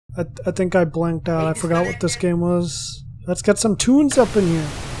I think I blanked out. I forgot what this game was. Let's get some tunes up in here.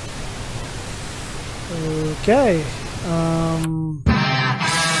 Okay.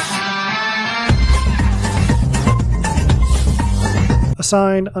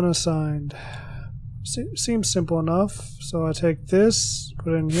 Assigned, unassigned. Seems simple enough. So I take this,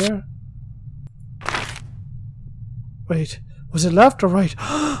 put it in here. Wait, was it left or right?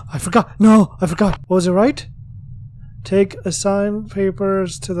 I forgot. No, I forgot. Was it right? Take assigned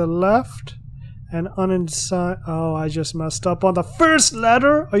papers to the left and unassigned. Oh, I just messed up on the first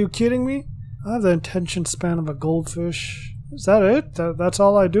letter. Are you kidding me? I have the attention span of a goldfish. Is that it? That's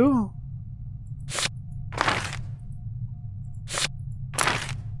all I do?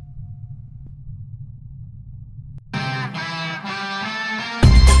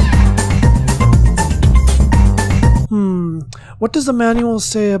 What does the manual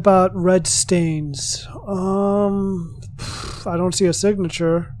say about red stains? I don't see a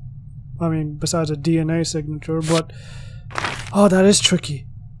signature. I mean, besides a DNA signature, but... Oh, that is tricky.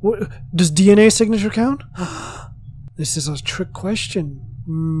 Does DNA signature count? This is a trick question.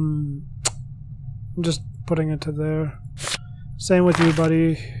 I'm just putting it to there. Same with you,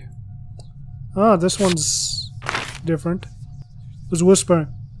 buddy. Ah, this one's different. Who's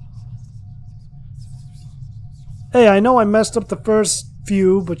whispering? Hey, I know I messed up the first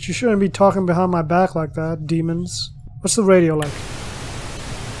few, but you shouldn't be talking behind my back like that, demons. What's the radio like?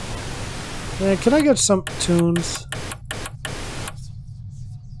 Man, can I get some tunes?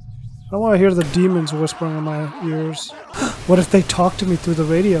 I want to hear the demons whispering in my ears. What if they talk to me through the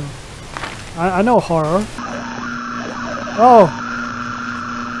radio? I know horror. Oh!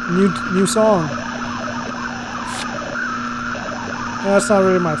 New song. Yeah, that's not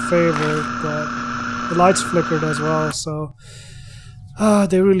really my favorite, but... The lights flickered as well, so...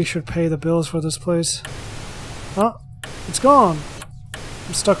 they really should pay the bills for this place. Huh? It's gone!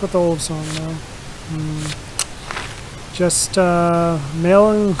 I'm stuck with the old song now. Just,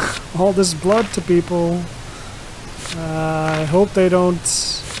 mailing all this blood to people. I hope they don't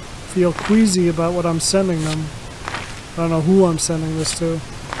feel queasy about what I'm sending them. I don't know who I'm sending this to.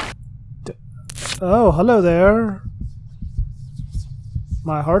 Oh, hello there.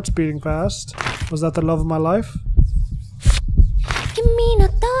 My heart's beating fast. Was that the love of my life?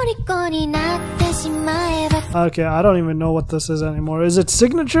 Okay, I don't even know what this is anymore. Is it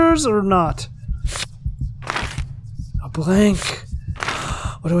signatures or not? A blank.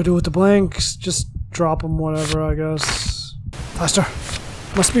 What do I do with the blanks? Just drop them, whatever, I guess. Faster.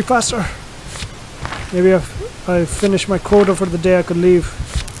 Must be faster. Maybe if I finish my quota for the day, I could leave.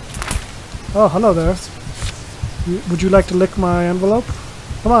 Oh, hello there. Would you like to lick my envelope?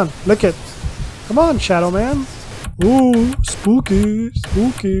 Come on, lick it. Come on, Shadow Man. Ooh, spooky,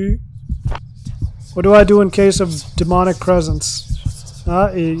 spooky. What do I do in case of demonic presence?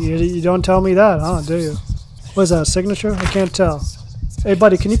 You don't tell me that, huh, do you? What is that, a signature? I can't tell. Hey,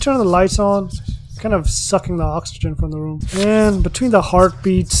 buddy, can you turn the lights on? Kind of sucking the oxygen from the room. Man, between the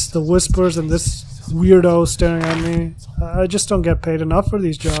heartbeats, the whispers, and this weirdo staring at me, I just don't get paid enough for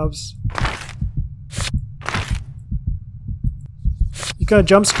these jobs. You gonna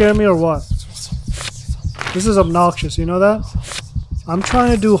jump scare me or what? This is obnoxious, you know that? I'm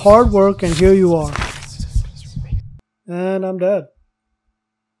trying to do hard work and here you are. And I'm dead.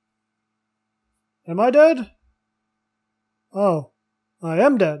 Am I dead? Oh, I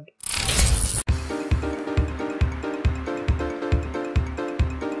am dead.